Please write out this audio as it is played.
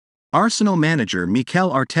Arsenal manager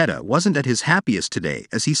Mikel Arteta wasn't at his happiest today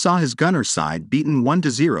as he saw his Gunners side beaten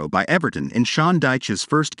 1-0 by Everton in Sean Dyche's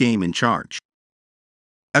first game in charge.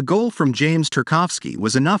 A goal from James Tarkowski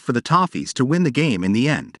was enough for the Toffees to win the game in the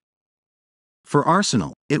end. For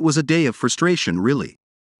Arsenal, it was a day of frustration really.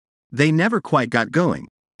 They never quite got going,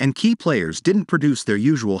 and key players didn't produce their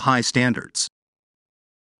usual high standards.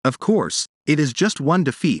 Of course, it is just one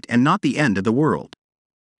defeat and not the end of the world.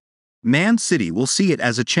 Man City will see it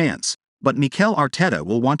as a chance, but Mikel Arteta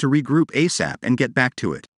will want to regroup ASAP and get back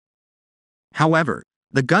to it. However,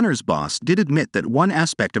 the Gunners boss did admit that one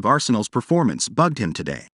aspect of Arsenal's performance bugged him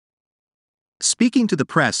today. Speaking to the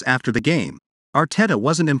press after the game, Arteta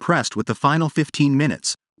wasn't impressed with the final 15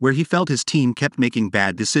 minutes, where he felt his team kept making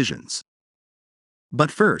bad decisions. But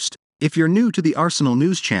first, if you're new to the Arsenal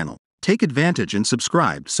news channel, take advantage and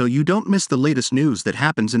subscribe so you don't miss the latest news that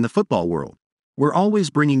happens in the football world. We're always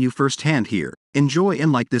bringing you firsthand here. Enjoy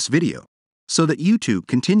and like this video, so that YouTube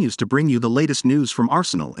continues to bring you the latest news from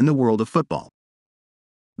Arsenal in the world of football.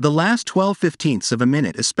 The last 12/15ths of a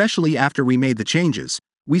minute, especially after we made the changes,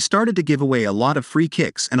 we started to give away a lot of free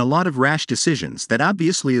kicks and a lot of rash decisions that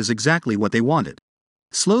obviously is exactly what they wanted.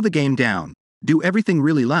 Slow the game down, do everything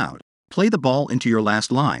really loud, play the ball into your last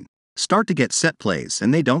line, start to get set plays,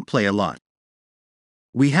 and they don't play a lot.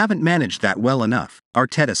 We haven't managed that well enough,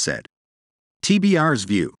 Arteta said. TBR's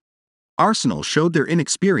view. Arsenal showed their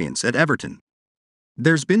inexperience at Everton.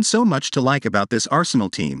 There's been so much to like about this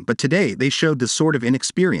Arsenal team, but today they showed the sort of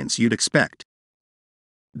inexperience you'd expect.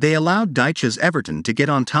 They allowed Dyche's Everton to get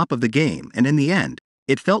on top of the game, and in the end,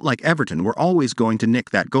 it felt like Everton were always going to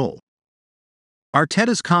nick that goal.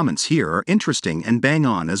 Arteta's comments here are interesting and bang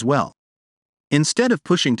on as well. Instead of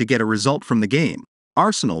pushing to get a result from the game,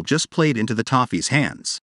 Arsenal just played into the Toffees'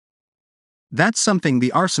 hands. That's something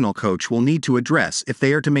the Arsenal coach will need to address if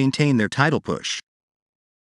they are to maintain their title push.